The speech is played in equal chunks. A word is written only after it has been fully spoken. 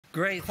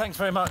Great, thanks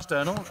very much,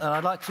 Donald. And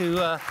I'd like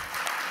to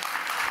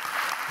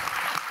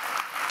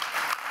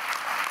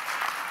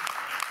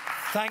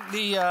thank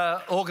the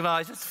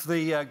organisers for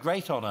the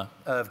great honour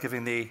of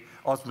giving the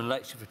Osman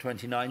Lecture for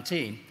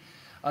 2019.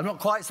 I'm not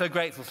quite so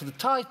grateful for the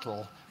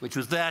title, which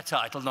was their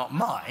title, not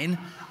mine,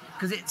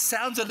 because it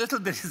sounds a little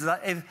bit as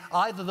if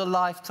either the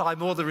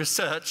lifetime or the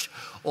research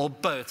or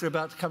both are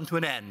about to come to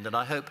an end, and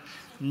I hope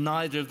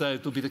neither of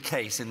those will be the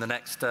case in the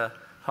next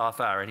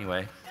half hour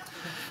anyway.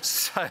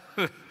 So,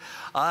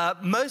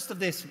 most of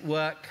this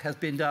work has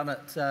been done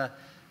at the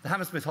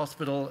Hammersmith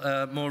Hospital,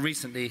 more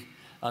recently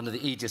under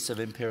the aegis of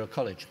Imperial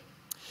College.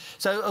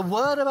 So a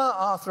word about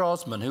Arthur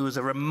Osman, who was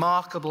a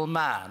remarkable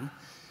man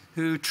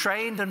who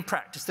trained and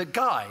practiced at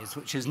Guy's,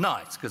 which is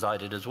nice, because I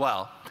did as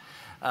well.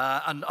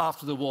 And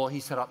after the war, he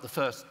set up the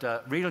first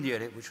renal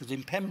unit, which was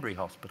in Pembury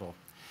Hospital.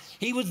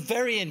 He was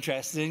very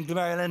interested in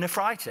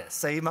glomerulonephritis,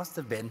 so he must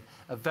have been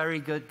a very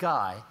good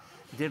guy.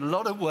 He did a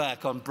lot of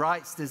work on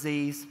Bright's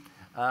disease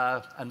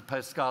and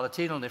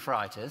post-scarlatinal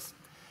nephritis.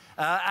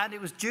 And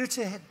it was due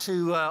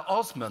to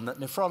Osman that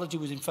nephrology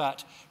was in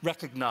fact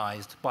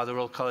recognised by the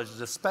Royal College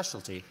as a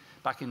specialty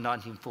back in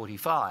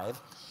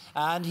 1945.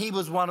 And he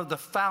was one of the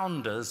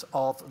founders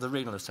of the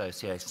Renal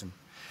Association.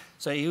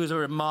 So he was a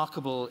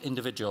remarkable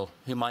individual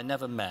whom I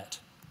never met.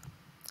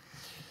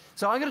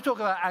 So I'm going to talk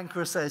about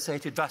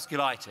ANCA-associated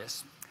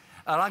vasculitis.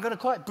 And I'm going to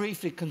quite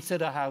briefly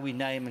consider how we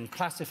name and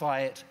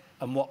classify it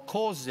and what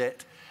causes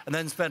it, and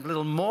then spend a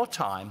little more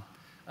time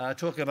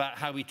talking about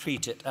how we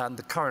treat it and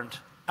the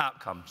current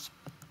outcomes.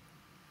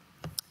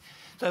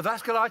 So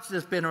vasculitis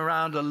has been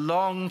around a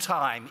long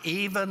time,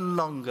 even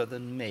longer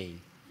than me.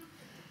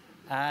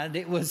 And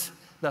it was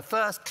the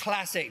first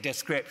classic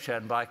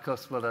description by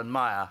Kusswell and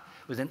Meyer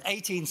was in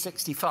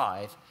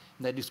 1865,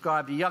 and they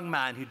described a young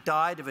man who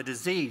died of a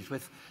disease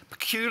with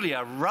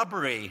peculiar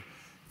rubbery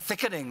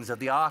thickenings of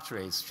the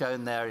arteries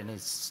shown there in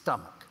his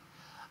stomach.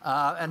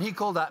 And he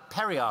called that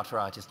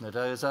periarteritis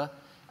nodosa,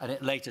 and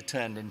it later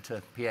turned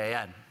into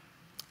PAN.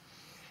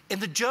 In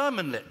the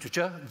German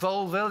literature,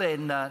 Volville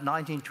in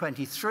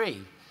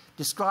 1923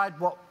 described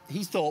what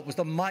he thought was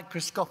the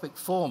microscopic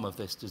form of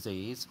this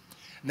disease.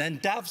 And then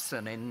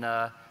Davson in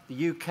the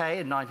UK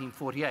in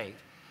 1948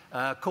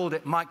 called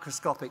it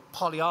microscopic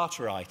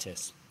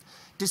polyarteritis.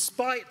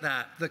 Despite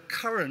that, the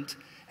current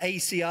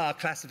ACR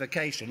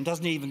classification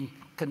doesn't even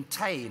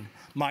contain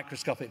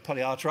microscopic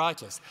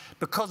polyarteritis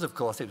because, of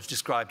course, it was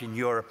described in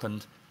Europe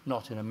and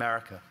not in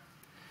America.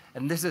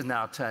 And this has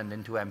now turned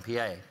into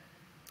MPA.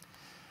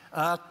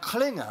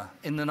 Klinger,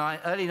 in the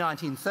early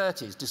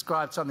 1930s,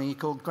 described something he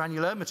called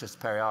granulomatous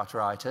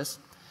periarteritis,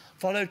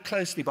 followed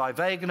closely by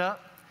Wegener,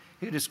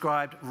 who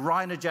described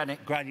rhinogenic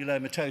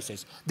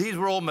granulomatosis. These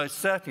were almost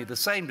certainly the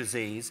same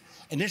disease,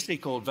 initially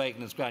called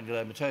Wegener's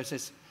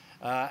granulomatosis,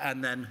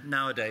 and then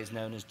nowadays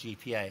known as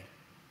GPA.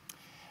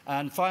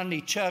 And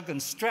finally, Churg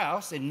and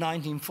Strauss in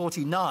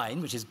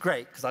 1949, which is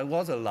great because I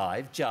was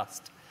alive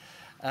just,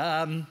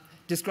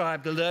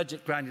 described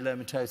allergic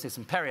granulomatosis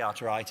and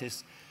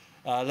periarteritis,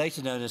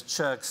 later known as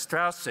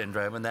Churg-Strauss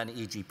syndrome, and then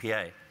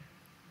EGPA.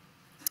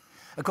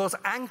 Of course,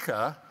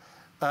 ANCA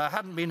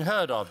hadn't been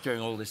heard of during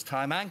all this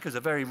time. ANCA is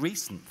a very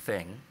recent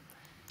thing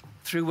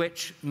through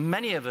which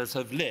many of us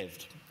have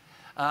lived.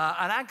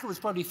 And ANCA was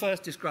probably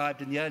first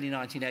described in the early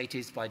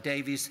 1980s by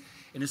Davies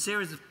in a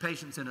series of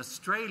patients in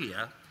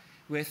Australia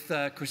with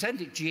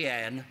crescentic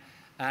GN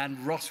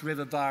and Ross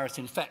River virus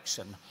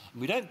infection.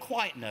 And we don't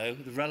quite know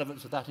the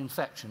relevance of that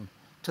infection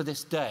to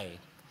this day.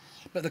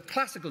 But the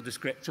classical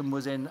description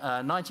was in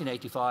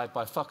 1985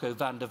 by Foucault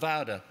van der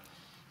Woude,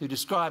 who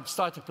described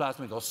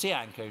cytoplasmic or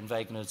C-ANCA in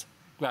Wegener's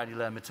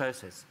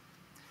granulomatosis.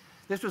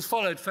 This was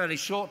followed fairly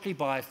shortly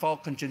by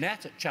Falk and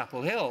Jeanette at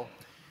Chapel Hill,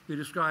 who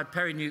described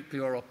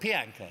perinuclear or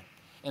P-ANCA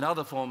in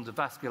other forms of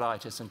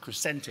vasculitis and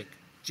crescentic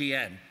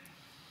GN.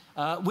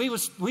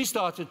 We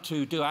started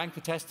to do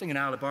ANCA testing in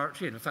our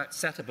laboratory, and in fact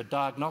set up a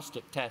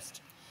diagnostic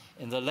test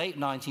in the late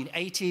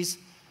 1980s,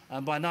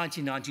 and by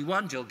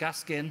 1991 Jill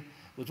Gaskin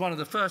was one of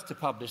the first to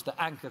publish that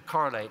ANCA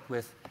correlate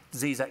with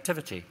disease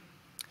activity.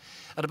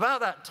 At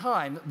about that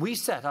time, we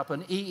set up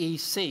an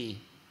EEC,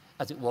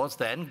 as it was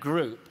then,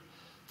 group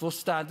for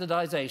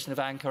standardization of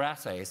ANCA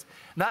assays.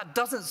 And that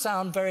doesn't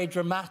sound very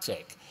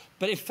dramatic,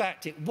 but in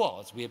fact it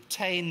was. We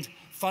obtained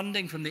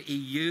funding from the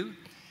EU.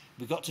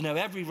 We got to know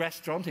every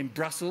restaurant in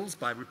Brussels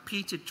by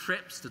repeated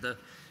trips to the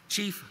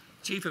chief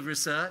of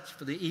research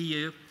for the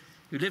EU,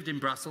 who lived in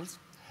Brussels.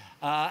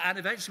 And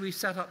eventually we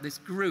set up this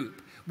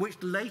group,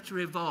 which later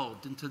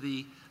evolved into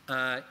the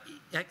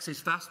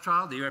EXIS VAS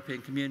trial, the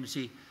European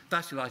Community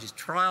Vasculitis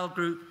Trial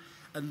Group,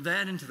 and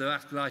then into the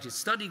Vasculitis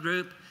Study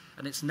Group,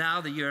 and it's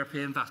now the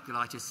European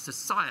Vasculitis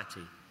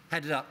Society,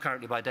 headed up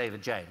currently by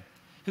David Jane,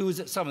 who was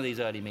at some of these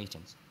early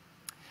meetings.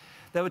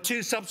 There were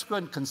two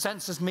subsequent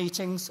consensus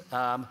meetings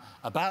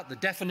about the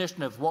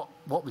definition of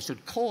what we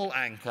should call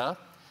ANCA,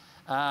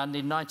 and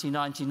in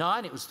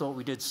 1999 it was thought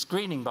we did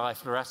screening by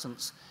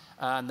fluorescence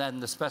and then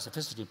the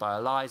specificity by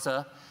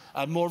ELISA.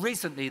 And more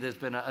recently, there's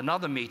been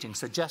another meeting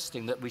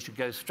suggesting that we should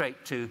go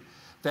straight to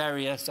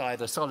various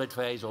either solid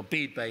phase or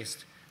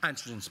bead-based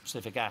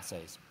antigen-specific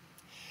assays.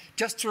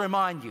 Just to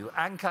remind you,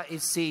 ANCA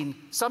is seen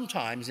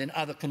sometimes in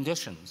other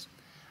conditions,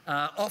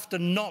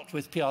 often not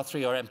with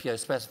PR3 or MPO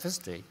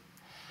specificity.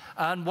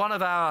 And one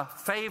of our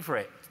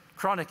favourite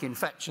chronic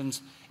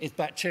infections is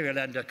bacterial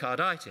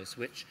endocarditis,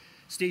 which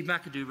Steve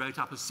McAdoo wrote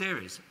up a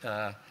series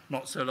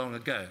not so long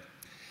ago.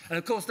 And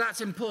of course,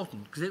 that's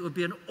important because it would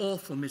be an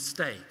awful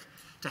mistake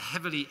to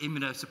heavily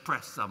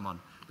immunosuppress someone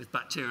with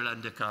bacterial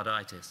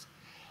endocarditis.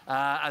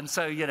 And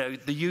so, you know,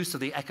 the use of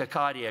the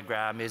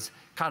echocardiogram is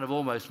kind of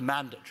almost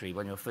mandatory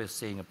when you're first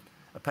seeing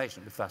a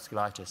patient with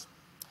vasculitis.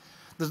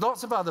 There's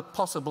lots of other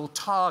possible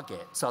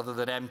targets other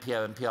than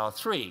MPO and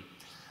PR3.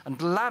 And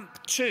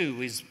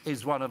LAMP2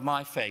 is one of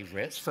my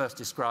favourites, first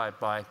described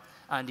by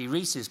Andy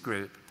Rees's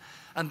group.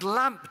 And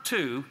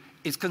LAMP2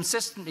 is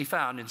consistently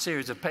found in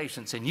series of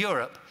patients in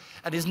Europe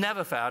and is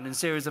never found in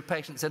series of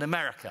patients in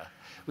America,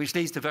 which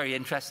leads to very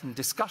interesting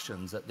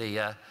discussions at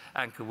the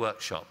ANCA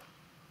workshop.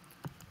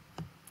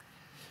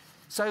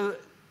 So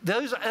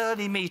those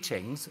early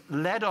meetings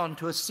led on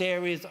to a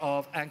series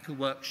of ANCA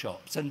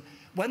workshops. And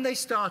when they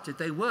started,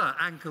 they were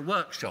ANCA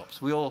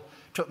workshops. We all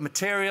took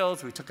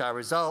materials, we took our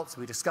results,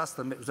 we discussed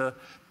them. It was a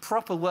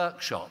proper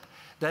workshop.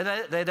 They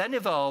then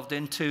evolved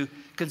into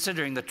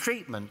considering the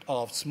treatment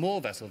of small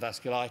vessel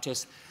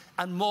vasculitis,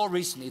 and more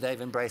recently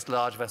they've embraced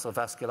large vessel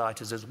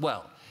vasculitis as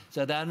well.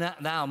 So they're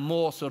now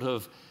more sort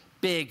of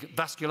big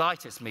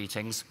vasculitis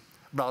meetings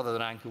rather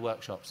than ANCA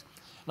workshops.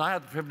 And I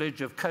had the privilege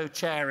of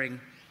co-chairing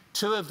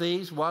two of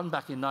these, one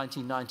back in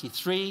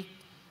 1993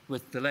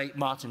 with the late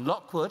Martin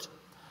Lockwood,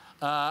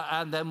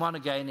 and then one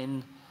again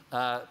in,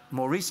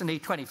 more recently,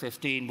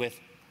 2015 with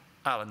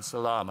Alan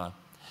Salama.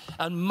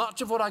 And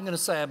much of what I'm going to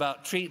say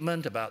about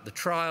treatment, about the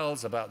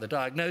trials, about the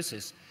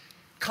diagnosis,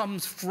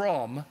 comes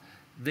from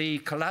the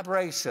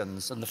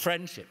collaborations and the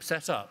friendship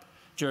set up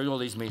during all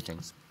these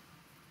meetings.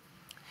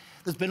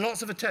 There's been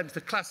lots of attempts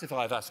to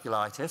classify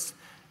vasculitis,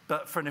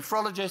 but for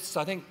nephrologists,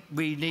 I think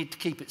we need to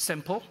keep it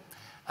simple.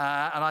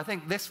 And I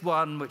think this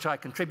one, which I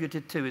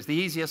contributed to, is the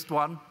easiest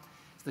one.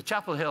 It's the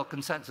Chapel Hill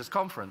Consensus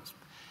Conference.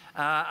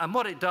 And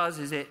what it does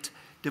is it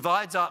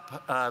divides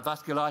up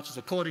vasculitis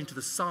according to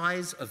the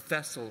size of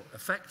vessel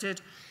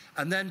affected,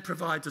 and then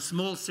provides a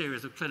small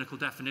series of clinical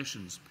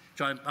definitions,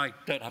 which I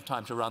don't have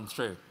time to run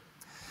through.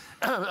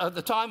 At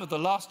the time of the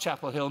last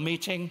Chapel Hill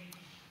meeting,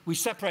 we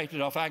separated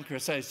off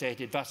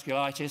ANCA-associated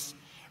vasculitis,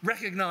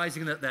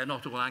 recognizing that they're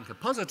not all ANCA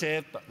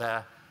positive, but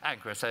they're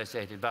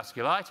ANCA-associated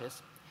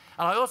vasculitis.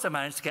 And I also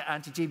managed to get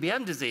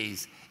anti-GBM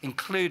disease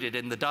included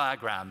in the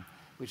diagram,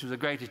 which was a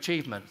great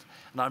achievement.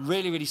 And I'm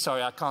really, really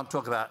sorry I can't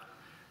talk about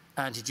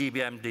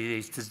anti-GBM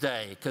disease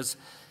today, because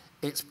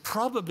it's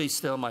probably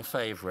still my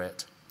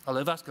favorite,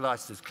 although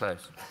vasculitis is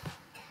close.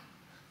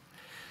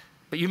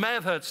 But you may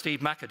have heard Steve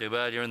McAdoo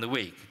earlier in the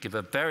week give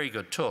a very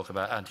good talk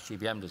about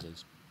anti-GBM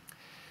disease.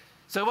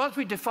 So once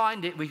we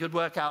defined it, we could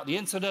work out the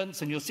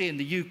incidence, and you'll see in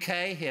the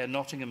UK, here,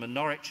 Nottingham and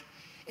Norwich,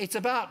 it's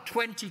about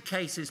 20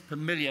 cases per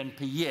million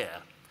per year.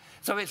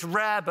 So it's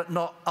rare, but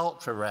not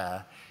ultra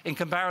rare. In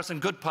comparison,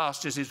 good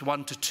pastures is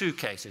 1 to 2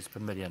 cases per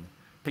million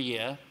per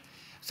year.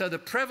 So the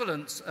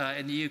prevalence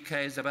in the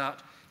UK is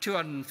about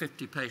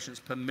 250 patients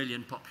per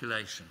million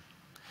population.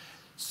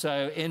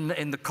 So in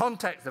the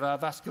context of our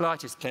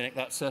vasculitis clinic,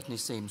 that certainly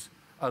seems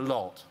a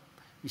lot.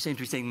 We seem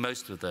to be seeing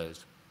most of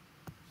those.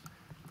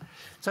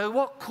 So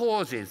what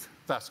causes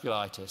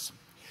vasculitis?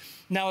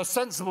 Now, a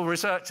sensible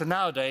researcher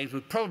nowadays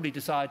would probably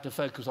decide to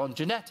focus on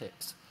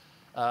genetics,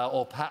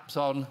 or perhaps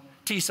on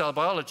T-cell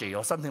biology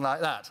or something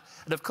like that.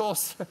 And of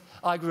course,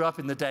 I grew up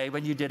in the day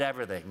when you did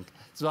everything.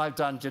 So I've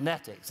done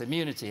genetics,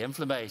 immunity,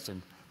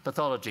 inflammation,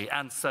 pathology,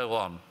 and so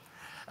on,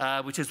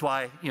 which is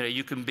why, you know,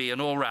 you can be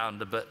an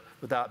all-rounder but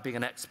without being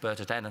an expert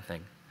at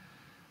anything.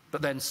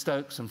 But then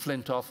Stokes and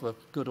Flintoff were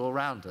good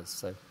all-rounders.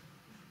 So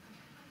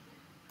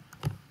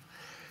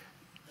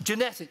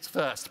genetics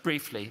first,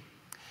 briefly.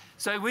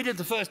 So we did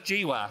the first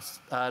GWAS,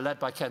 led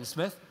by Ken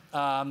Smith,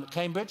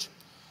 Cambridge.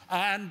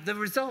 And the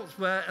results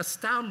were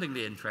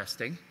astoundingly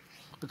interesting,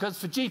 because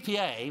for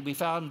GPA, we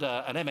found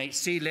an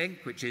MHC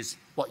link, which is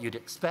what you'd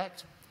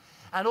expect,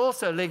 and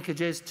also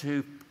linkages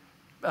to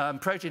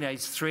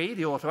proteinase 3,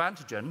 the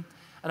autoantigen,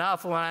 and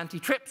alpha-1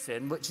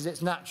 antitrypsin, which is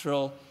its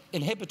natural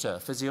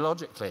inhibitor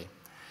physiologically.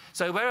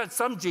 So whereas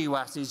some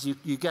GWASs,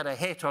 you get a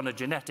hit on a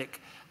genetic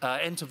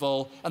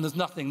interval, and there's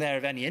nothing there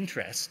of any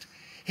interest,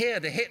 here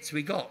the hits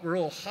we got were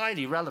all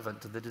highly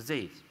relevant to the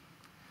disease.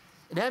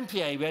 In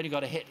MPA, we only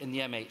got a hit in the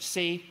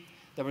MHC.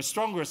 There were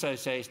stronger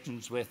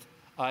associations with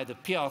either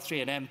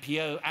PR3 and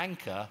MPO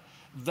ANCA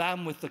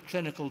than with the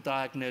clinical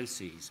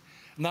diagnoses.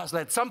 And that's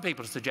led some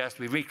people to suggest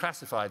we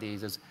reclassify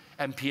these as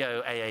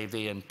MPO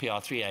AAV and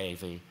PR3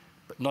 AAV,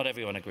 but not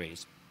everyone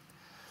agrees.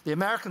 The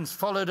Americans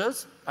followed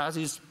us, as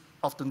is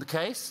often the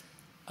case.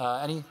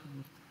 Any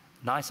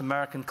nice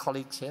American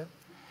colleagues here?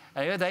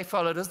 Anyway, they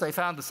followed us. They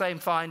found the same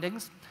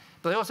findings.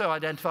 But they also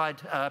identified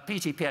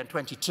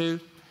PTPN22,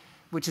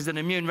 which is an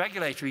immune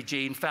regulatory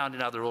gene found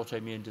in other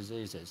autoimmune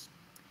diseases.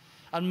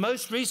 And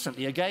most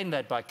recently, again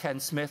led by Ken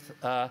Smith,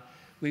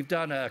 we've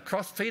done a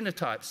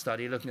cross-phenotype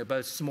study looking at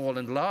both small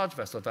and large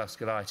vessel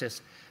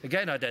vasculitis,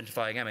 again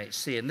identifying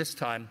MHC, and this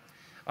time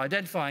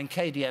identifying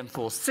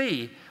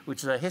KDM4C, which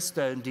is a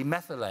histone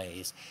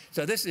demethylase.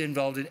 So this is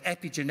involved in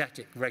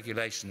epigenetic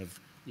regulation of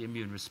the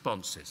immune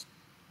responses.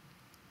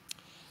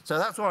 So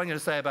that's what I'm going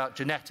to say about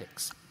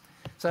genetics.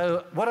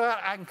 So what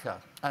about ANCA,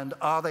 and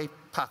are they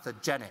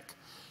pathogenic?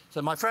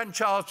 So my friend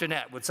Charles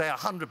Jeanette would say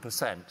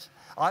 100%.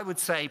 I would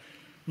say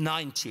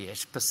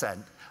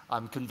 90-ish%.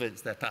 I'm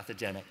convinced they're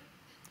pathogenic.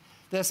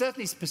 They're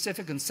certainly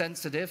specific and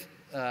sensitive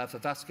for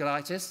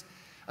vasculitis,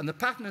 and the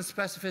pattern and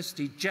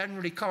specificity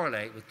generally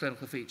correlate with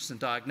clinical features and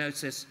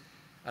diagnosis,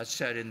 as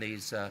shown in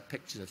these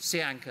pictures of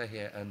C-ANCA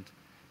here and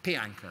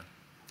P-ANCA.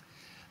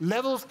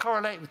 Levels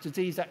correlate with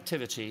disease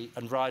activity,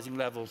 and rising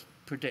levels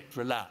predict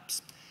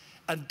relapse.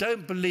 And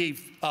don't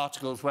believe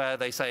articles where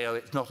they say, oh,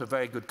 it's not a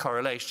very good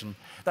correlation.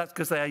 That's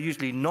because they are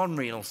usually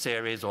non-renal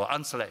series or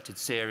unselected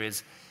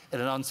series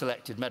in an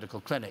unselected medical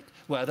clinic,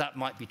 where that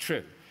might be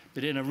true.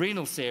 But in a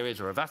renal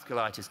series or a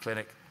vasculitis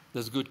clinic,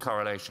 there's a good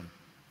correlation.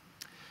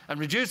 And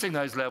reducing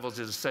those levels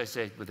is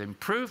associated with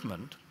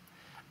improvement,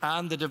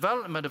 and the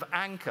development of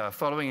ANCA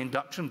following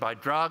induction by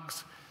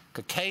drugs,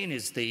 cocaine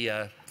is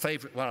the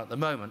favorite one at the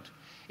moment,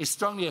 is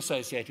strongly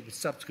associated with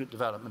subsequent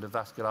development of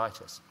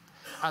vasculitis.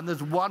 And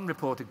there's one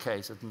reported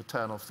case of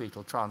maternal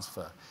fetal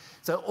transfer.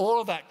 So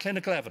all of that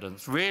clinical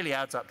evidence really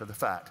adds up to the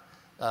fact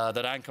that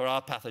ANCA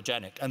are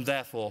pathogenic, and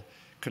therefore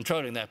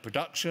controlling their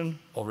production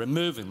or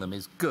removing them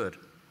is good.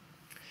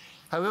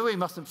 However, we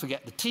mustn't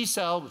forget the T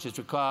cell, which is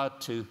required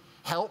to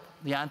help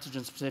the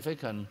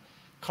antigen-specific and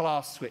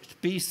class-switched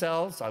B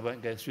cells. I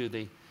won't go through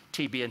the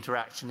TB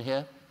interaction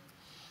here.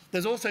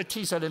 There's also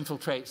T cell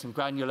infiltrates and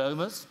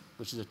granulomas,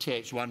 which is a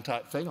Th1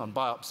 type thing on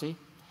biopsy.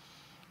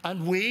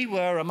 And we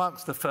were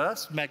amongst the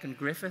first, Megan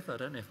Griffith, I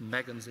don't know if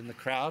Megan's in the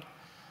crowd,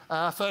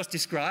 first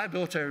described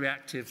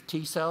autoreactive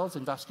T cells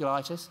in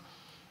vasculitis.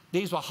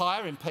 These were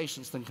higher in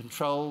patients than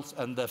controls,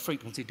 and their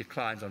frequency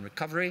declines on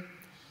recovery.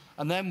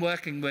 And then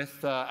working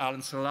with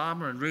Alan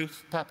Salama and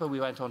Ruth Pepper, we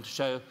went on to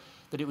show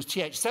that it was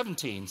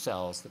Th17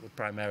 cells that were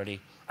primarily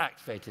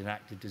activated in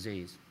active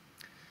disease.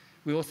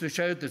 We also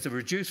showed there's a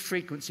reduced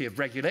frequency of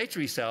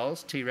regulatory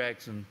cells,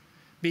 Tregs and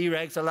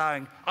Bregs,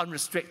 allowing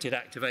unrestricted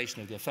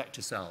activation of the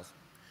effector cells.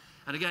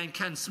 And again,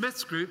 Ken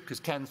Smith's group, because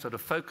Ken sort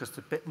of focused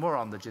a bit more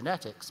on the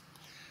genetics,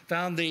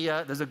 found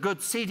there's a good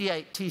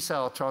CD8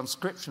 T-cell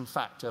transcription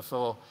factor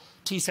for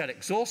T-cell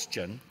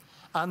exhaustion,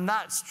 and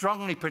that's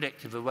strongly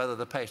predictive of whether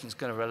the patient's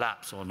going to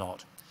relapse or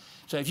not.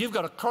 So if you've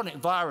got a chronic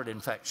viral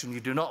infection,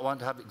 you do not want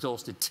to have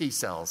exhausted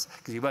T-cells,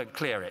 because you won't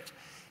clear it.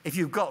 If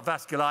you've got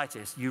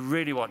vasculitis, you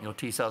really want your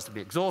T-cells to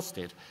be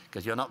exhausted,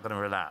 because you're not going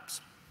to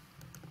relapse.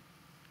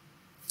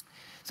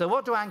 So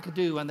what do ANCA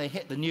do when they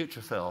hit the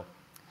neutrophil?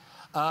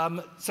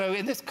 So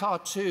in this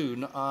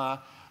cartoon,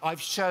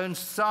 I've shown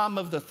some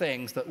of the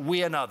things that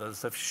we and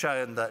others have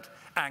shown that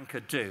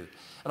ANCA do.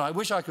 And I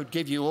wish I could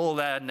give you all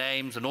their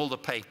names and all the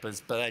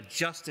papers, but there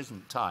just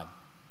isn't time.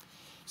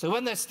 So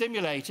when they're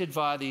stimulated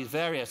via these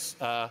various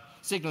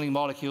signaling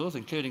molecules,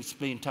 including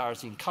spleen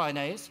tyrosine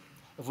kinase,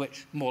 of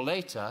which more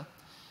later,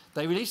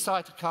 they release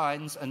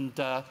cytokines and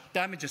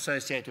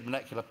damage-associated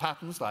molecular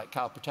patterns like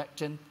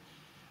calprotectin,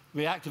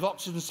 reactive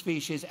oxygen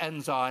species,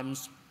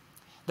 enzymes.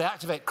 They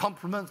activate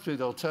complement through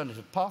the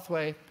alternative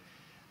pathway.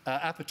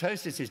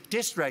 Apoptosis is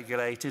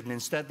dysregulated, and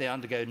instead they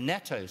undergo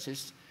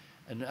netosis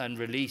and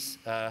release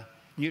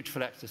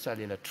neutrophil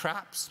extracellular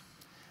traps.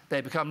 They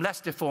become less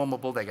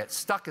deformable. They get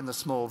stuck in the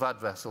small blood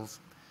vessels.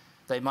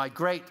 They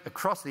migrate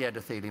across the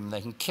endothelium, and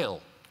they can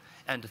kill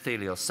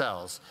endothelial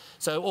cells.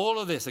 So all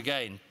of this,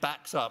 again,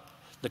 backs up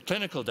the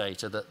clinical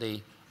data that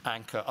the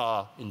ANCA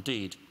are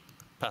indeed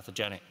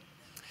pathogenic.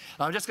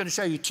 I'm just going to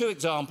show you two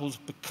examples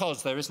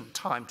because there isn't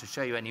time to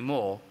show you any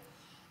more.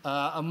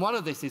 And one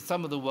of this is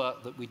some of the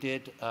work that we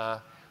did,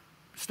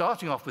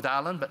 starting off with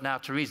Alan, but now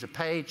Teresa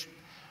Page,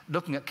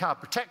 looking at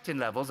calprotectin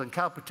levels. And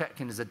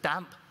calprotectin is a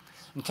DAMP,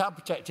 and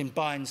calprotectin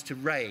binds to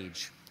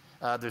RAGE,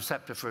 the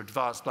receptor for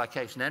advanced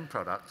glycation end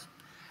products,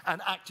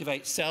 and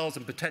activates cells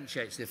and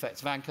potentiates the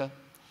effects of ANCA.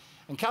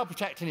 And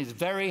calprotectin is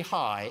very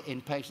high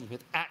in patients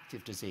with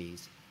active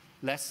disease,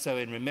 less so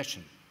in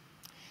remission.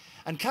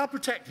 And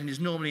calprotectin is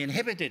normally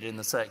inhibited in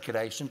the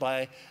circulation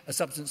by a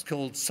substance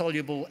called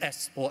soluble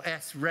S or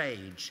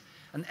S-RAGE.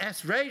 And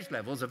S-RAGE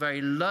levels are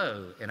very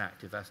low in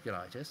active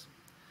vasculitis.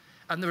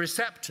 And the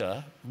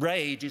receptor,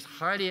 RAGE, is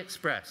highly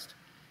expressed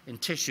in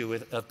tissue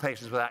of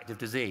patients with active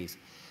disease.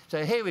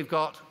 So here we've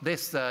got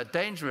this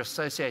dangerous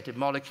associated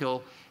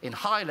molecule in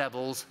high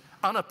levels,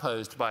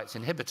 unopposed by its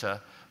inhibitor,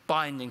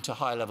 binding to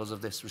high levels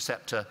of this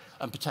receptor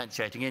and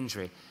potentiating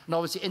injury. And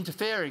obviously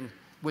interfering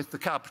with the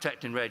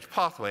calprotectin RAGE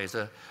pathway is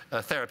a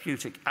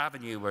therapeutic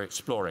avenue we're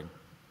exploring.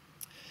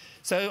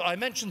 So I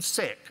mentioned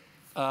SICK,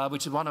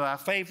 which is one of our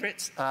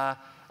favorites. A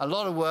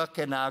lot of work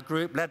in our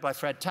group, led by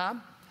Fred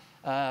Tam,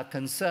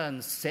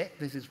 concerns SICK.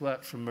 This is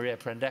work from Maria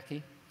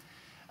Prendecki,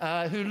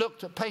 who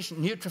looked at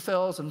patient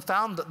neutrophils and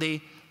found that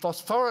the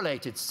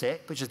phosphorylated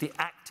SICK, which is the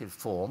active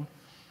form,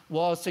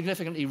 was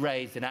significantly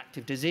raised in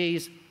active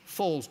disease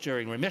falls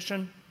during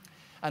remission,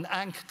 and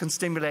ANCA can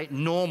stimulate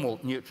normal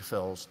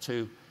neutrophils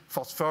to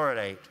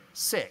phosphorylate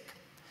SYK.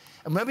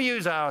 And when we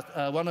use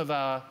one of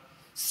our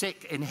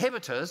SYK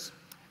inhibitors,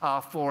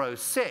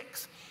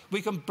 R406,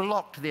 we can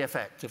block the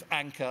effect of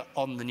ANCA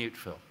on the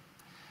neutrophil.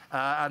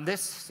 And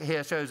this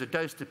here shows a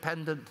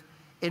dose-dependent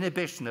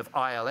inhibition of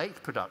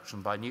IL-8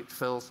 production by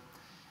neutrophils,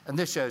 and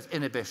this shows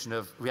inhibition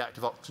of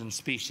reactive oxygen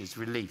species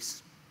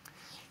release.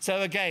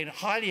 So again,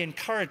 highly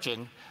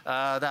encouraging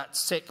that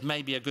SYK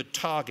may be a good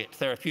target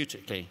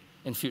therapeutically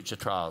in future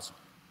trials.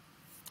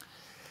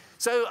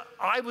 So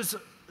I was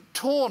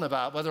torn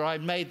about whether I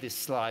made this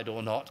slide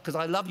or not, because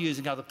I love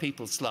using other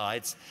people's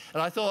slides,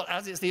 and I thought,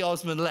 as it's the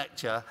Osman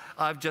lecture,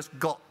 I've just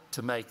got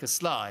to make a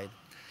slide.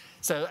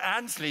 So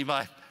Ansley,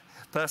 my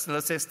personal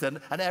assistant,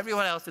 and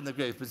everyone else in the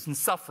group has been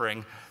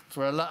suffering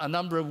for a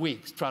number of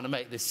weeks trying to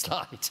make this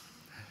slide,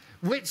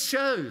 which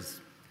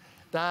shows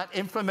that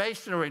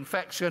inflammation or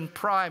infection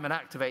prime and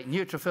activate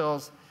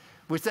neutrophils,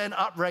 which then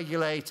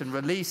upregulate and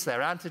release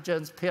their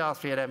antigens,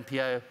 PR3 and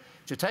MPO,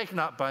 which are taken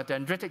up by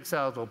dendritic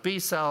cells or B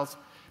cells,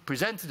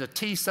 presented to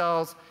T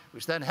cells,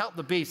 which then help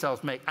the B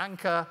cells make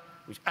ANCA,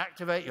 which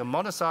activate your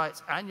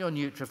monocytes and your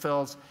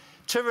neutrophils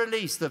to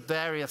release the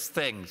various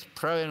things,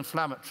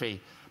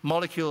 pro-inflammatory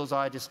molecules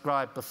I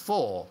described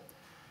before,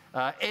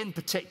 in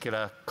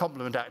particular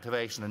complement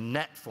activation and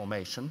net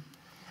formation.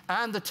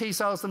 And the T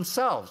cells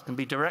themselves can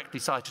be directly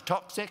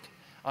cytotoxic,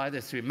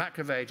 either through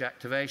macrophage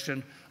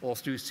activation or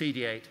through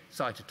CD8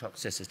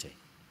 cytotoxicity.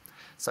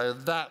 So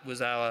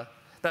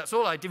that's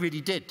all I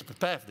really did to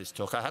prepare for this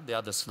talk. I had the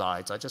other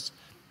slides. I just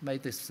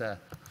made this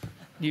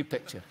new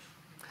picture.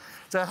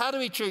 So how do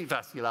we treat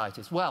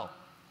vasculitis? Well,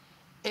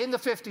 in the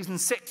 50s and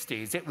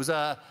 60s, it was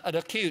an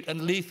acute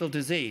and lethal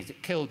disease.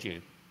 It killed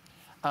you.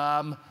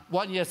 1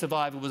 year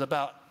survival was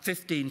about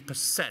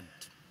 15%.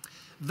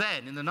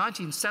 Then, in the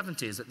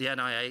 1970s at the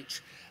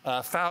NIH,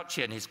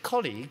 Fauci and his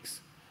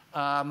colleagues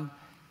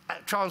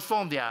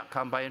transformed the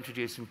outcome by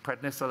introducing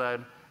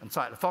prednisolone and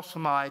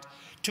cyclophosphamide,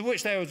 to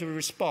which there was a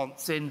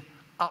response in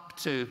up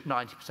to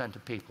 90%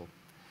 of people.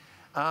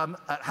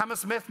 At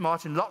Hammersmith,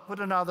 Martin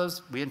Lockwood and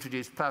others, we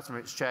introduced plasma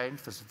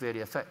exchange for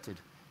severely affected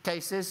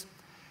cases.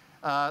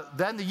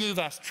 Then the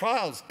UVAS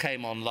trials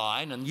came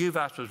online, and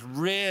UVAS was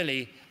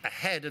really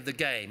ahead of the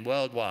game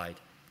worldwide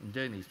in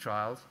doing these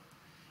trials.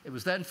 It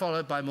was then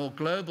followed by more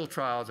global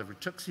trials of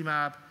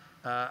rituximab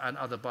and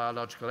other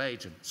biological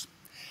agents.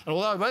 And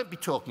although I won't be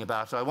talking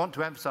about it, I want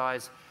to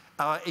emphasize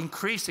our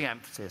increasing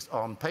emphasis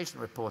on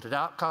patient-reported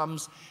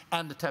outcomes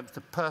and attempts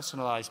to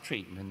personalize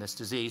treatment in this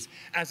disease,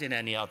 as in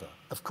any other,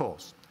 of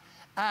course,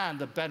 and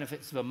the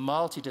benefits of a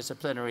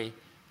multidisciplinary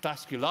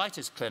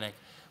vasculitis clinic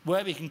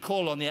where we can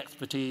call on the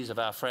expertise of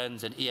our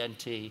friends in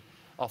ENT,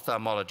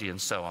 ophthalmology, and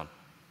so on.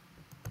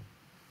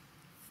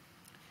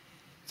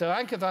 So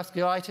ANCA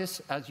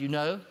vasculitis, as you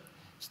know,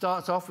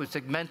 starts off with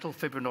segmental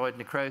fibrinoid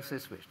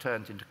necrosis, which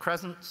turns into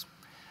crescents,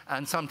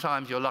 and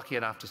sometimes you're lucky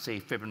enough to see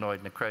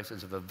fibrinoid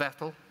necrosis of a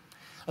vessel.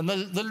 And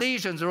the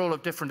lesions are all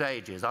of different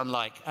ages.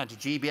 Unlike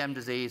anti-GBM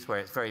disease, where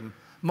it's very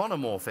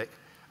monomorphic,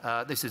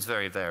 this is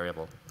very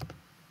variable.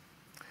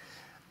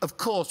 Of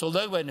course,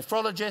 although we're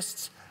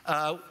nephrologists,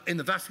 in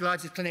the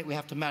vasculitis clinic we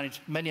have to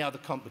manage many other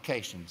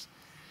complications.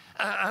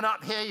 And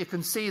up here you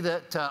can see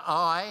that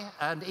eye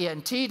and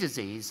ENT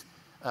disease,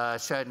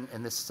 shown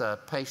in this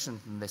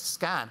patient in this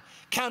scan,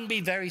 can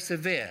be very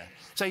severe.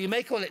 So you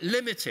may call it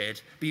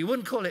limited, but you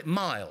wouldn't call it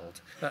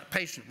mild. That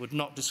patient would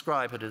not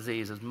describe her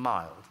disease as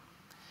mild.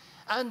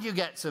 And you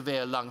get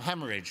severe lung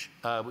hemorrhage,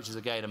 which is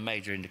again a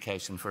major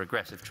indication for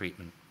aggressive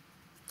treatment.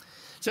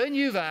 So in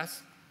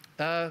UVAS,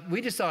 we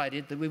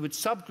decided that we would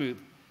subgroup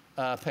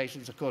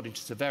patients according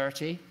to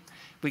severity.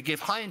 We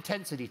give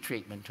high-intensity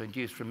treatment to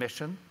induce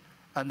remission,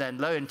 and then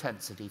low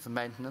intensity for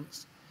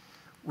maintenance.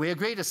 We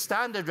agreed a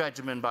standard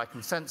regimen by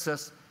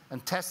consensus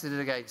and tested it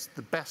against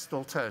the best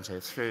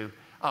alternative through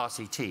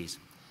RCTs.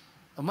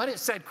 And when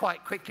it's said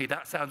quite quickly,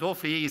 that sounds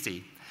awfully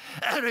easy.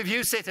 And if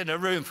you sit in a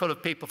room full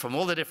of people from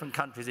all the different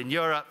countries in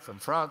Europe, from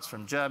France,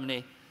 from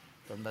Germany,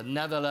 from the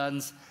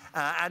Netherlands,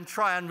 and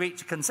try and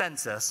reach a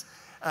consensus,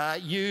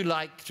 you,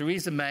 like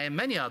Theresa May and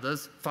many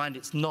others, find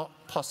it's not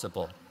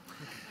possible.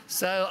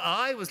 So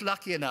I was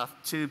lucky enough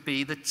to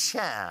be the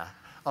chair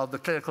of the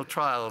clinical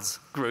trials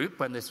group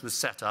when this was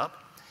set up.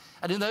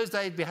 And in those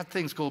days, we had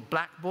things called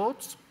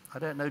blackboards. I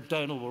don't know,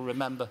 Donal will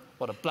remember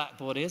what a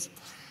blackboard is.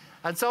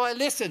 And so I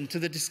listened to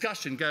the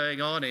discussion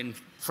going on in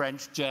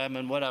French,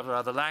 German, whatever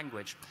other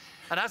language.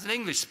 And as an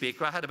English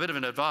speaker, I had a bit of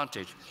an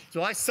advantage.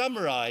 So I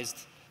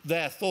summarized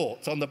their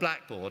thoughts on the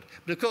blackboard.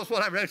 But of course,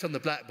 what I wrote on the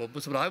blackboard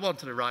was what I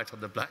wanted to write on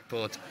the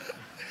blackboard.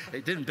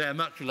 It didn't bear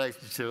much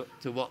relation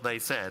to what they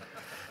said.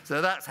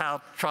 So that's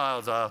how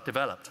trials are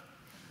developed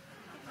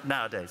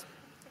nowadays.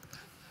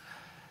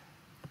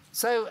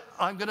 So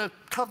I'm going to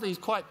cover these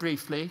quite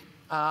briefly,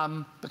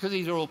 because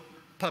these are all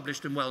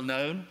published and well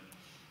known.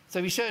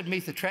 So we showed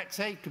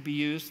methotrexate could be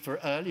used for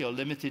early or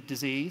limited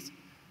disease.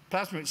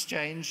 Plasma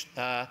exchange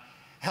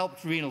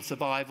helped renal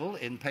survival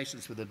in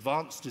patients with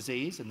advanced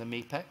disease in the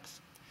MEPEX.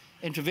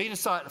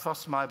 Intravenous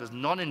cyclophosphamide was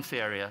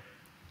non-inferior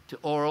to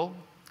oral.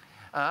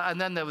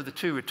 And then there were the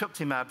 2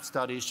 rituximab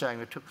studies showing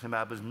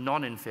rituximab was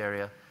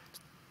non-inferior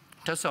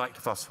to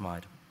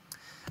cyclophosphamide.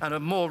 And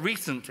of more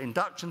recent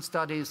induction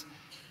studies,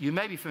 you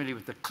may be familiar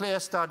with the CLEAR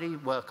study,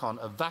 work on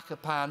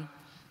avacopan,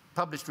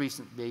 published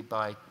recently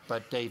by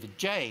David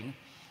Jane.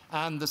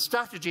 And the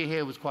strategy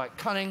here was quite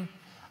cunning.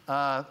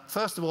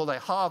 First of all, they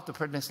halved the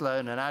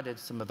prednisolone and added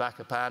some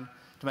avacopan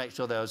to make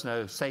sure there was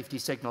no safety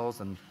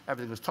signals and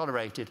everything was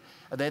tolerated.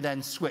 And they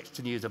then switched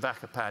to use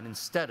avacopan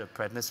instead of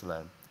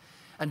prednisolone.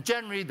 And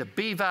generally, the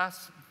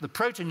BVAS, the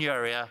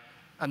proteinuria,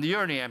 and the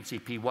urinary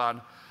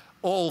MCP1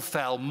 all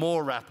fell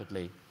more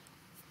rapidly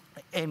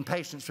in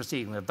patients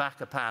receiving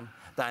avacopan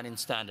than in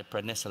standard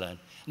prednisolone.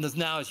 And there's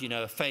now, as you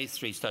know, a phase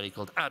 3 study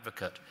called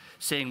Advocate,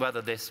 seeing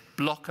whether this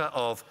blocker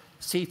of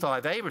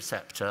C5a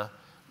receptor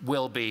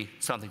will be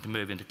something to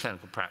move into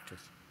clinical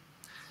practice.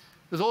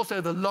 There's also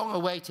the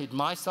long-awaited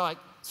MySight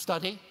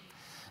study,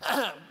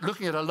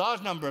 looking at a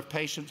large number of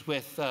patients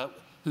with,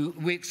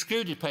 we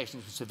excluded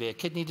patients with severe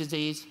kidney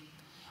disease,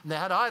 and they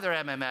had either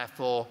MMF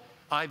or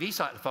IV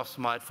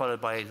cyclophosphamide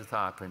followed by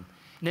azathioprine.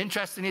 And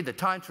interestingly, the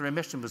time to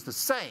remission was the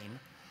same,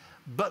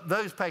 but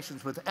those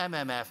patients with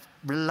MMF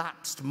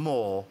relapsed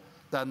more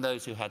than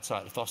those who had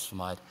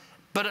cyclophosphamide.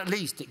 But at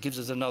least it gives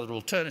us another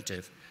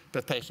alternative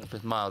for patients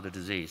with milder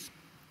disease.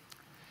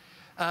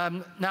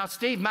 Now,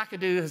 Steve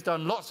McAdoo has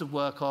done lots of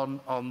work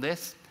on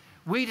this.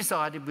 We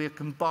decided we'd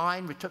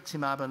combine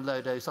rituximab and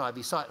low-dose IV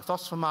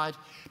cyclophosphamide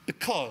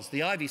because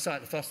the IV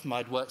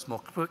cyclophosphamide works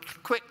more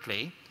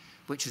quickly,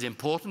 which is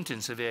important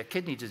in severe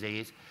kidney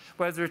disease,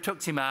 whereas the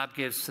rituximab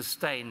gives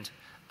sustained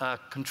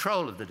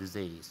control of the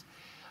disease.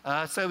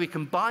 So we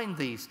combined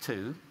these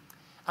two,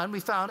 and we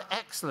found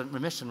excellent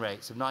remission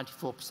rates of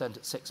 94%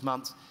 at 6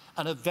 months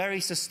and a very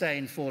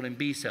sustained fall in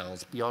B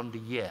cells beyond a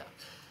year.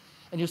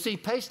 And you'll see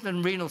patient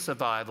and renal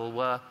survival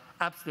were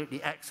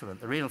absolutely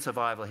excellent. The renal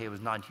survival here was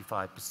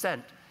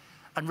 95%,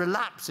 and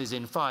relapses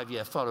in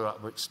 5-year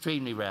follow-up were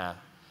extremely rare.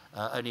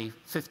 Only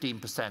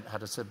 15%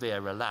 had a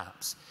severe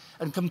relapse.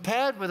 And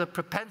compared with a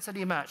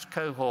propensity-matched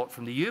cohort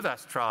from the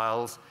UVAS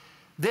trials,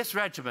 this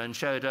regimen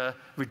showed a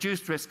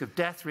reduced risk of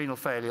death, renal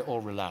failure,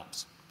 or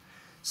relapse.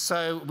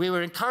 So we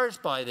were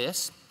encouraged by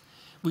this.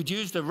 We'd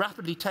used a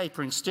rapidly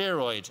tapering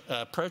steroid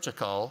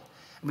protocol,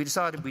 and we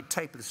decided we'd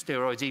taper the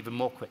steroids even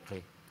more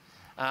quickly.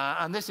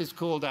 And this is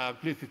called our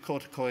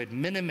glucocorticoid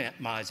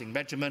minimizing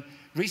regimen,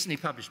 recently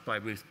published by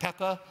Ruth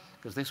Pepper,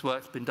 because this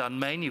work's been done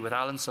mainly with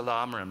Alan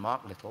Salama and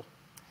Mark Little.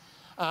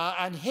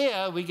 And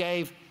here we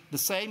gave the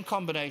same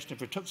combination of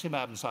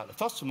rituximab and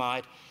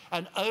cyclophosphamide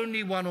and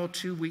only 1 or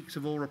 2 weeks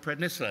of oral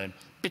prednisolone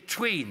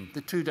between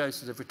the 2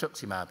 doses of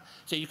rituximab.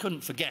 So you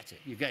couldn't forget it.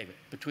 You gave it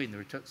between the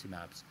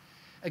rituximabs.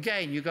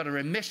 Again, you got a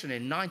remission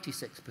in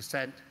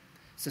 96%,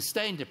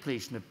 sustained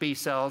depletion of B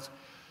cells.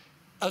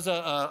 As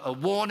a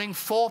warning,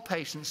 4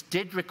 patients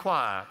did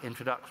require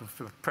introduction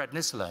of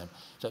prednisolone.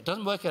 So it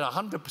doesn't work in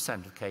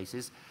 100% of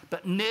cases,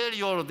 but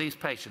nearly all of these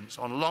patients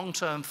on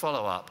long-term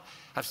follow-up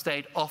have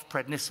stayed off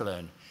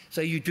prednisolone.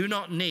 So you do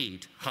not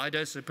need high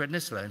doses of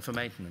prednisolone for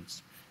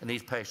maintenance in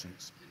these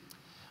patients.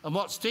 And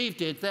what Steve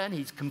did then,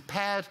 he's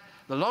compared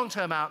the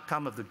long-term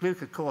outcome of the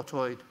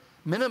glucocorticoid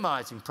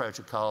minimizing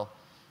protocol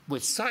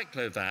with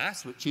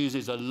cyclovas, which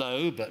uses a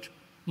low but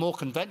more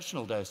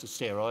conventional dose of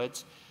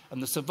steroids,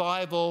 and the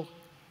survival,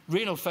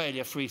 renal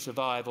failure-free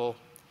survival,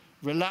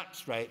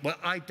 relapse rate were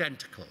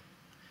identical.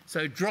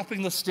 So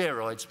dropping the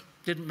steroids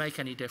didn't make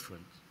any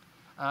difference.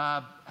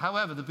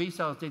 However, the B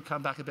cells did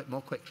come back a bit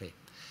more quickly.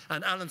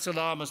 And Alan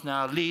Salama is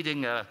now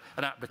leading an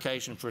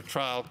application for a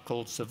trial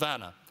called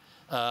Savannah,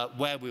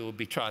 where we will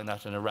be trying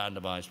that in a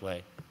randomized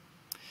way.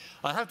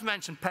 I have to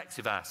mention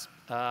Pexivas,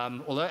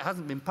 although it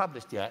hasn't been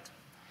published yet,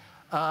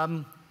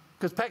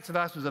 because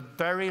Pexivas was a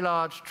very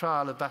large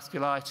trial of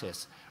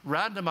vasculitis,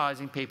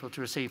 randomizing people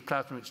to receive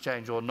plasma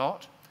exchange or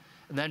not,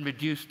 and then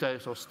reduced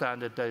dose or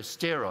standard dose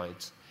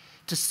steroids,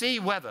 to see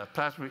whether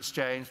plasma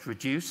exchange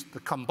reduced the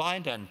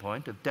combined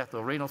endpoint of death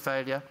or renal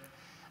failure,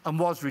 and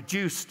was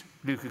reduced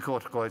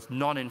glucocorticoids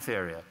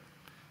non-inferior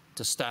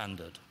to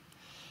standard.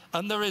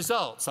 And the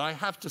results, I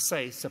have to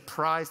say,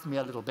 surprised me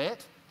a little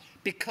bit,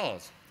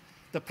 because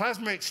the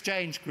plasma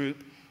exchange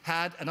group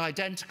had an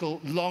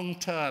identical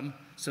long-term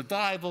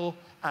survival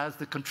as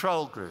the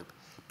control group.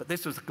 But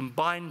this was a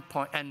combined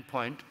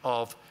endpoint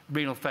of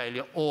renal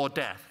failure or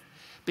death.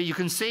 But you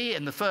can see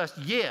in the first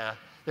year,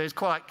 there's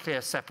quite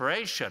clear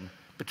separation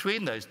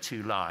between those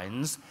 2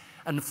 lines,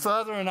 and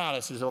further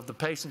analysis of the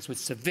patients with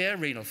severe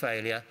renal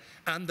failure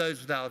and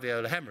those with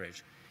alveolar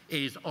hemorrhage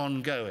is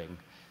ongoing.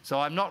 So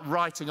I'm not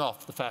writing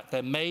off the fact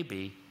there may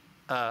be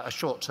a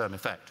short-term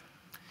effect.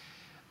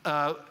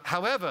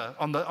 However,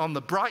 on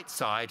the bright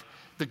side,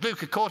 the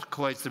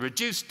glucocorticoids, the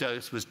reduced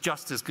dose, was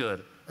just as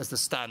good as the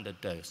standard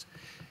dose,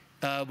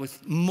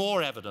 with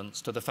more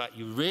evidence to the fact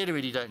you really,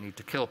 really don't need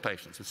to kill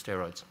patients with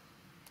steroids.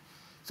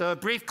 So a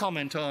brief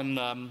comment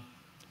on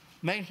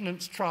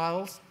maintenance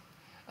trials.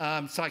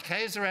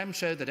 Cyclosporin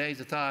showed that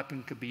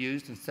azathioprine could be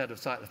used instead of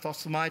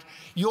cyclophosphamide.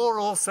 You're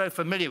also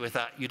familiar with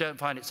that. You don't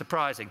find it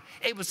surprising.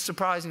 It was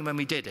surprising when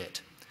we did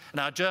it. And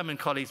our German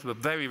colleagues were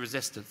very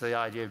resistant to the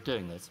idea of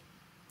doing this.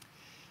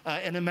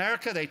 In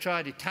America, they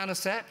tried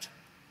etanercept,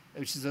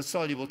 which is a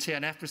soluble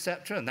TNF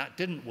receptor, and that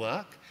didn't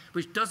work,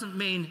 which doesn't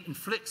mean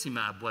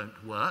infliximab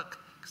won't work,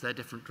 because they're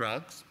different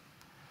drugs.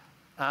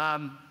 But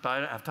I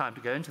don't have time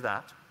to go into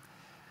that.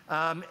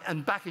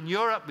 And back in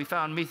Europe, we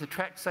found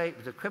methotrexate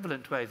was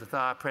equivalent to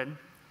azathioprine.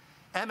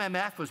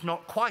 MMF was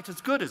not quite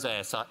as good as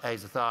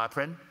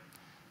azathioprine,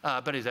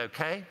 but is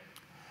okay.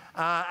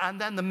 And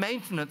then the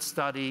maintenance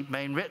study,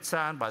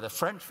 Main-Ritzan, by the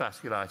French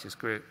vasculitis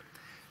group,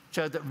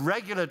 showed that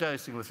regular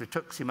dosing with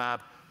rituximab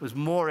was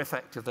more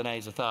effective than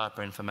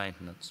azathioprine for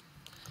maintenance.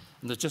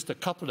 And there's just a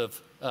couple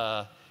of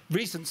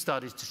recent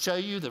studies to show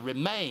you the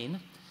Remain,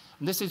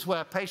 and this is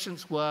where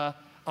patients were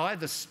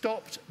either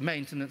stopped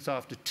maintenance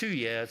after 2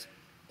 years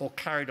or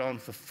carried on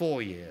for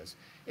 4 years.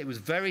 It was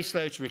very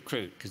slow to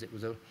recruit because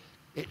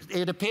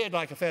it appeared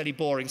like a fairly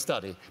boring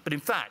study, but in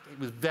fact it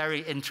was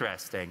very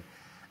interesting.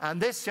 And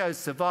this shows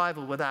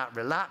survival without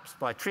relapse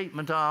by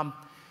treatment arm,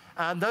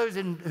 and those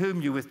in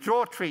whom you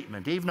withdraw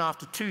treatment, even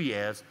after 2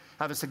 years,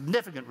 have a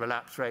significant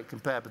relapse rate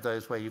compared with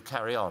those where you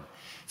carry on.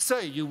 So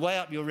you weigh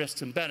up your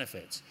risks and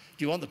benefits.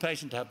 Do you want the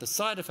patient to have the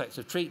side effects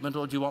of treatment,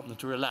 or do you want them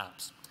to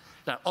relapse?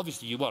 Now,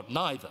 obviously you want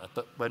neither,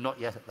 but we're not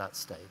yet at that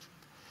stage.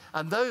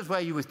 And those where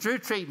you withdrew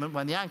treatment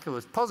when the anchor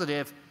was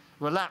positive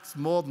relapsed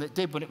more than it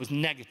did when it was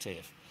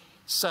negative.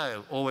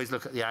 So always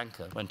look at the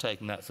anchor when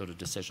taking that sort of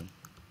decision.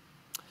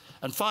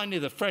 And finally,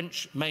 the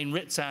French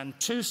Main-Ritzan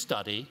 2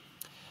 study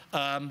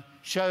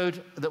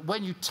showed that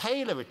when you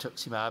tailor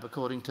rituximab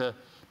according to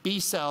B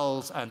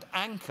cells and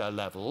anchor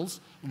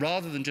levels,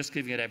 rather than just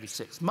giving it every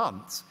 6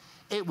 months,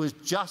 it was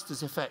just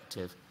as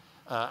effective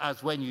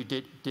as when you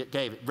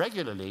gave it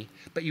regularly,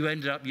 but you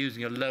ended up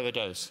using a lower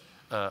dose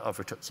of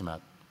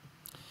rituximab.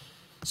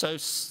 So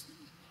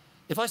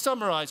if I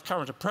summarize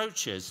current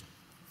approaches,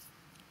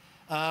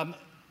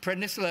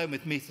 prednisolone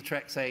with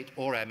methotrexate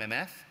or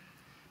MMF,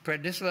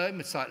 prednisolone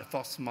with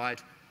cyclophosphamide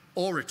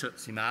or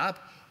rituximab,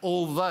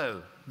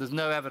 although there's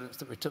no evidence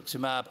that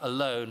rituximab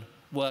alone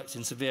works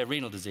in severe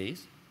renal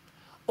disease,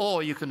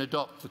 or you can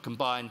adopt the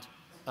combined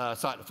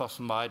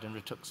cyclophosphamide and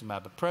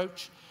rituximab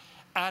approach.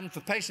 And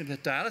for patients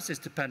with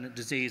dialysis-dependent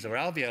disease or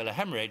alveolar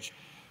hemorrhage,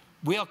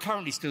 we are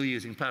currently still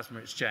using plasma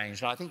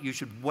exchange, and I think you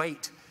should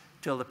wait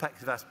till the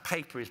Pexivas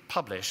paper is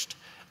published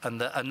and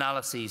the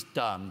analyses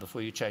done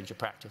before you change your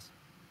practice.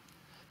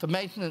 For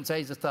maintenance,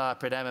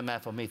 azathioprine,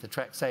 MMF, or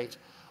methotrexate,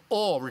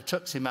 or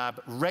rituximab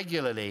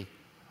regularly,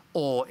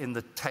 or in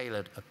the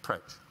tailored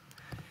approach.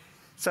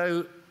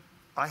 So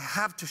I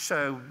have to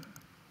show,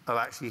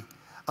 actually,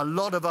 a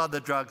lot of other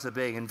drugs are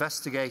being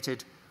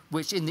investigated,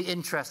 which in the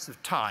interest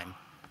of time,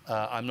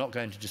 I'm not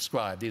going to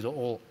describe. These are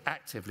all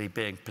actively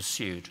being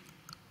pursued.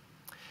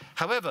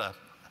 However,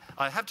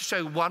 I have to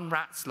show one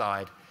rat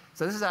slide.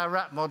 So this is our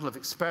rat model of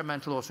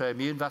experimental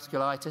autoimmune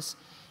vasculitis,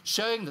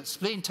 showing that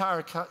spleen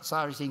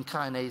tyrosine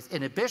kinase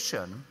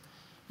inhibition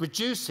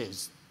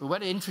reduces,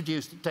 when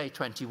introduced at day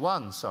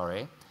 21,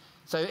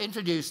 so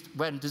introduced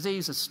when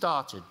disease has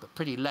started, but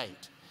pretty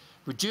late,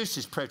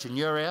 reduces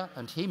proteinuria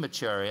and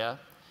hematuria,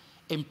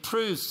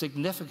 improves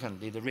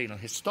significantly the renal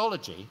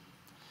histology,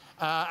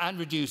 and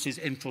reduces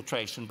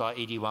infiltration by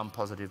ED1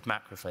 positive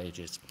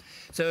macrophages.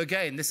 So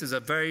again, this is a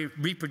very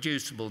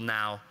reproducible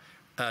now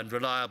and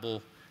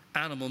reliable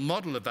animal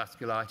model of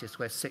vasculitis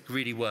where SIC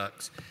really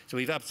works. So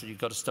we've absolutely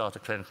got to start a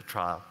clinical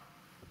trial.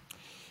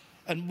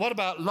 And what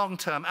about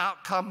long-term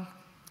outcome?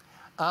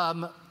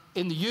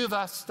 In the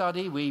UVAS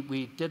study,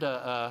 we did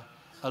a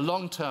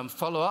long-term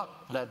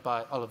follow-up led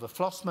by Oliver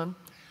Flossman,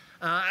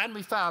 and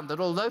we found that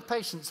although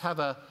patients have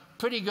a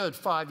pretty good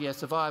 5-year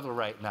survival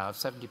rate now of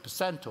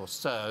 70% or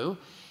so,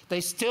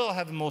 they still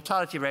have a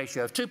mortality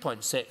ratio of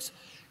 2.6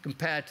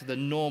 compared to the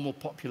normal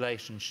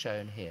population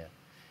shown here.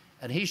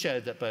 And he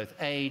showed that both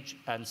age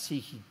and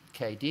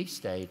CKD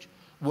stage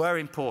were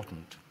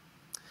important.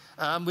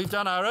 We've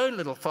done our own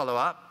little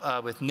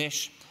follow-up with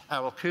Nish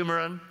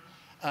Awalkumaran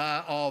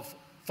of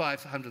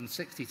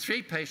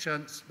 563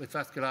 patients with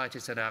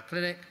vasculitis in our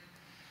clinic.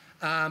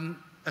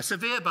 A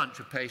severe bunch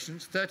of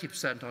patients,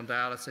 30% on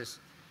dialysis,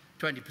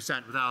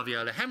 20% with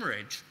alveolar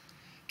hemorrhage,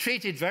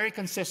 treated very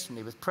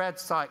consistently with pred,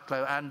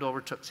 cyclo, and or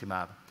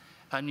rituximab,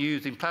 and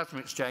using plasma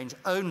exchange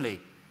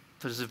only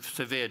for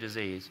severe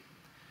disease.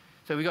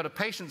 So we got a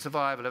patient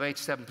survival of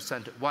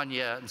 87% at 1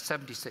 year and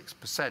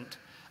 76%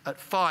 at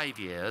 5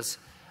 years,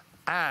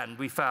 and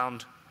we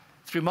found,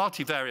 through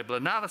multivariable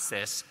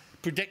analysis,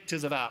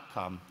 predictors of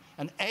outcome.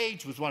 And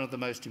age was one of the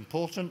most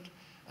important,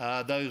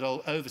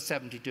 those over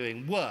 70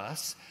 doing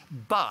worse,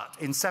 but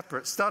in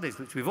separate studies,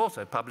 which we've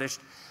also published,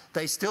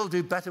 they still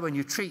do better when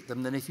you treat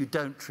them than if you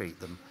don't treat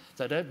them.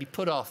 So don't be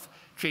put off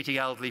treating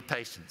elderly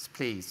patients,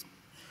 please.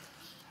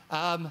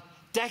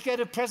 Decade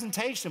of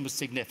presentation was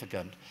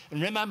significant.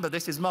 And remember,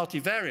 this is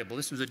multivariable.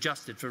 This was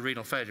adjusted for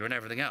renal failure and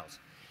everything else.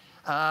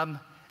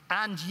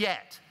 And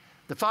yet,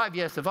 the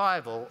 5-year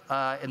survival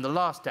in the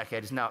last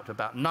decade is now up to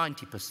about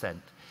 90%.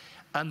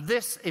 And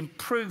this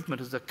improvement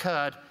has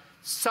occurred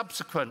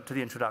subsequent to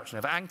the introduction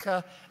of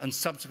ANCA and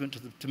subsequent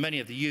to many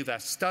of the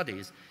UVAS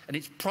studies, and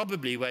it's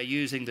probably we're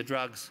using the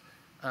drugs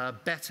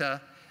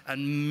better,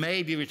 and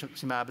maybe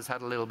rituximab has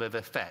had a little bit of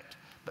effect,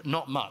 but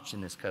not much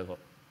in this cohort.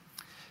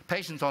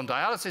 Patients on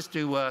dialysis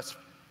do worse,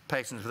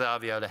 patients with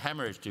alveolar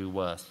hemorrhage do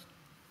worse.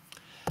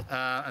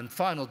 And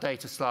final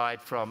data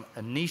slide from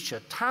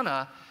Anisha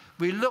Tanner,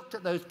 we looked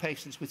at those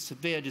patients with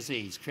severe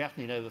disease,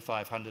 creatinine over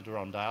 500 are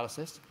on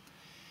dialysis,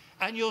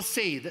 and you'll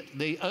see that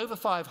the over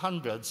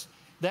 500s,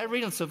 their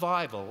renal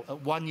survival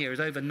at 1 year is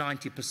over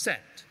 90%.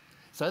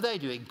 So they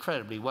do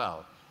incredibly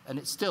well, and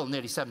it's still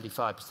nearly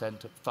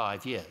 75% at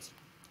 5 years.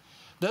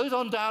 Those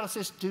on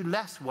dialysis do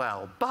less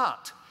well,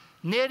 but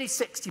nearly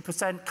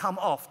 60% come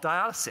off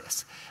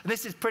dialysis. And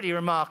this is pretty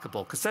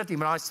remarkable, because certainly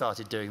when I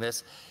started doing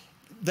this,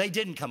 they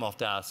didn't come off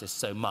dialysis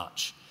so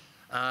much.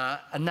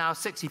 And now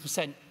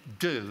 60%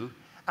 do,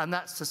 and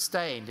that's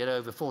sustained at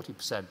over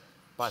 40%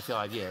 by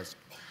 5 years.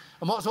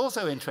 And what's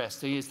also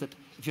interesting is that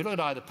if you look at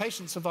either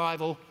patient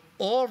survival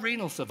or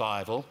renal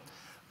survival,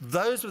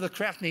 those with a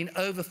creatinine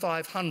over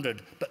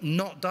 500 but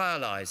not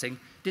dialysing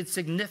did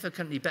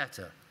significantly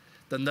better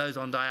than those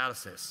on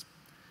dialysis.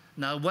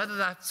 Now, whether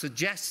that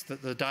suggests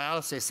that the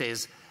dialysis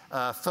is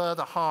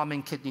further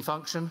harming kidney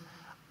function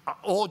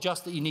or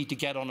just that you need to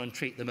get on and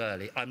treat them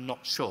early, I'm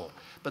not sure.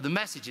 But the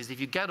message is if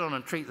you get on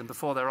and treat them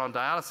before they're on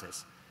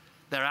dialysis,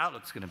 their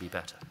outlook's going to be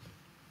better.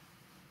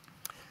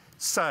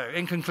 So,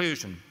 in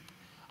conclusion,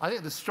 I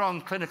think there's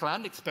strong clinical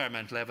and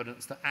experimental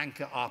evidence that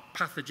ANCA are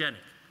pathogenic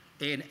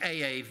in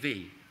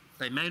AAV.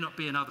 They may not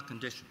be in other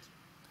conditions.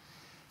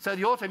 So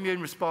the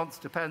autoimmune response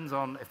depends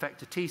on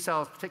effector T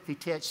cells, particularly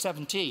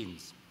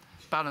Th17s,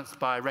 balanced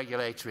by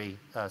regulatory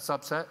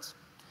subsets.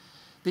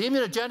 The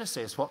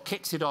immunogenesis, what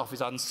kicks it off, is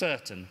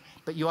uncertain,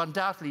 but you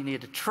undoubtedly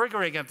need a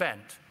triggering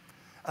event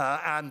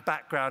and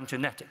background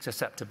genetic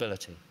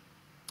susceptibility.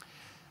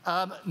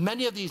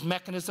 Many of these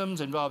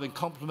mechanisms involving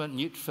complement,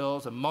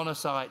 neutrophils, and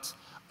monocytes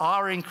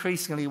are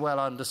increasingly well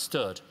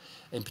understood,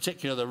 in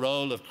particular the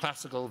role of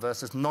classical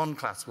versus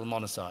non-classical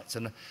monocytes.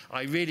 And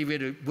I really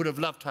would have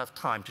loved to have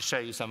time to show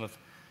you some of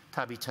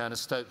Tabby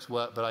Turner-Stokes'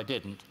 work, but I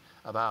didn't,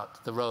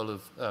 about the role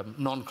of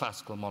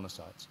non-classical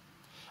monocytes.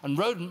 And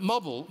rodent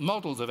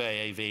models of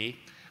AAV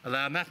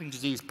allow mapping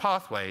disease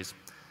pathways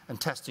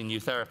and testing new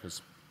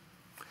therapies.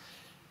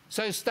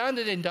 So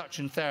standard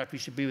induction therapy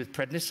should be with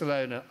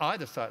prednisolone,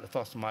 either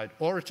cyclophosphamide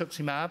or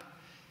rituximab.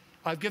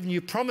 I've given you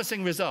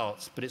promising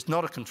results, but it's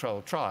not a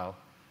controlled trial,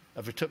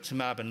 of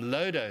rituximab and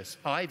low-dose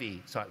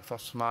IV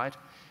cyclophosphamide,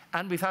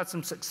 and we've had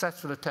some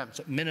successful attempts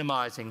at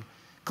minimizing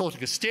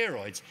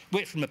corticosteroids,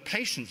 which from a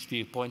patient's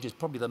viewpoint is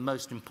probably the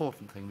most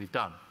important thing we've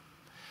done.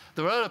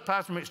 The role of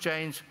plasma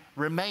exchange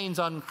remains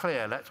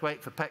unclear. Let's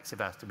wait for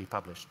Pexivas to be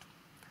published.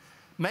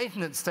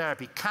 Maintenance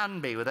therapy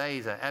can be with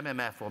AZA,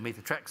 MMF, or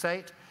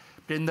methotrexate,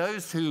 but in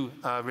those who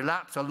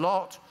relapse a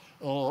lot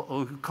or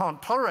who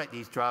can't tolerate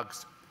these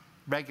drugs,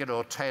 regular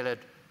or tailored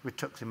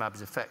rituximab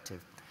is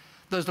effective.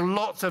 There's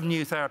lots of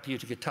new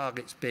therapeutic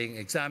targets being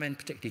examined,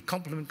 particularly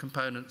complement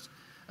components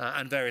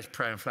and various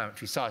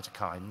pro-inflammatory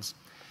cytokines.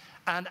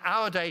 And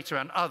our data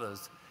and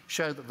others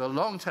show that the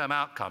long-term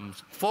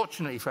outcomes,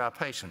 fortunately for our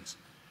patients,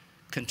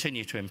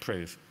 continue to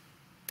improve.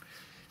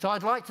 So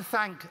I'd like to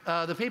thank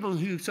the people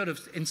who sort of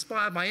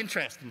inspired my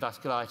interest in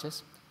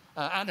vasculitis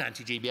and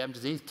anti-GBM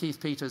disease, Keith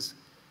Peters,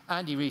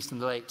 Andy Rees,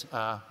 and the late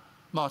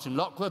Martin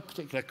Lockwood.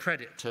 Particular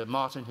credit to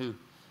Martin, who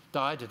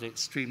died at an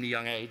extremely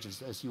young age,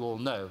 as you all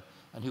know,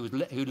 and who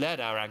led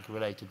our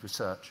ANCA-related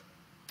research.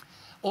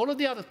 All of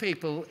the other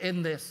people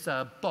in this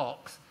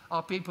box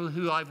are people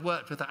who I've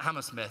worked with at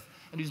Hammersmith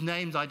and whose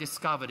names I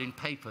discovered in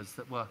papers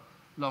that were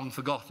long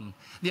forgotten.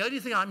 The only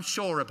thing I'm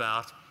sure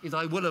about is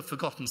I will have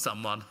forgotten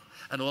someone,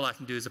 and all I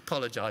can do is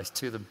apologise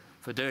to them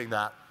for doing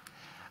that.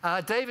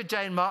 David,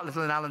 Jane, Mark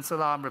Little, and Alan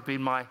Salama have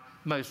been my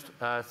most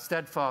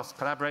steadfast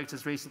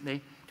collaborators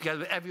recently, together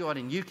with everyone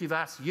in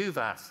UKKW,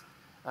 UVAS,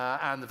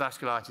 and the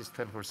Vasculitis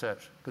Clinical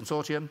Research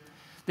Consortium.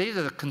 These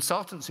are the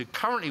consultants who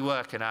currently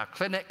work in our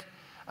clinic,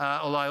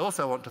 although I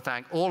also want to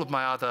thank all of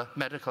my other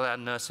medical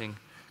and nursing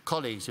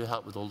colleagues who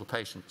help with all the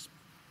patients.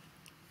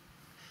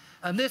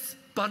 And this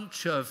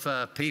bunch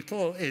of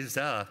people is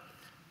a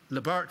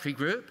laboratory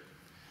group.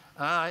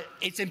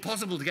 It's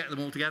impossible to get them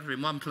all together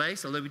in one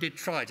place, although we did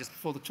try just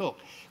before the talk,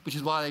 which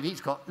is why they've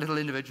each got little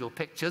individual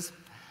pictures.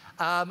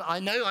 I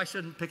know I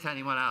shouldn't pick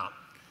anyone out,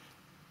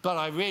 but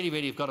I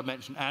really have got to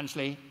mention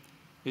Anjali,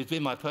 who's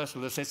been my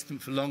personal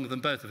assistant for longer than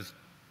both of us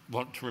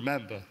want to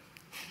remember.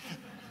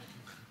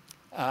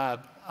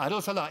 I'd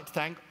also like to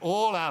thank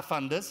all our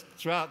funders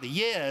throughout the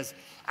years,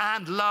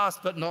 and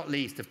last but not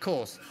least, of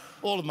course,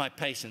 all of my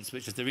patients,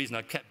 which is the reason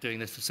I've kept doing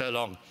this for so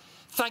long.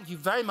 Thank you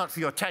very much for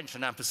your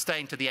attention and for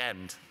staying to the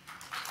end.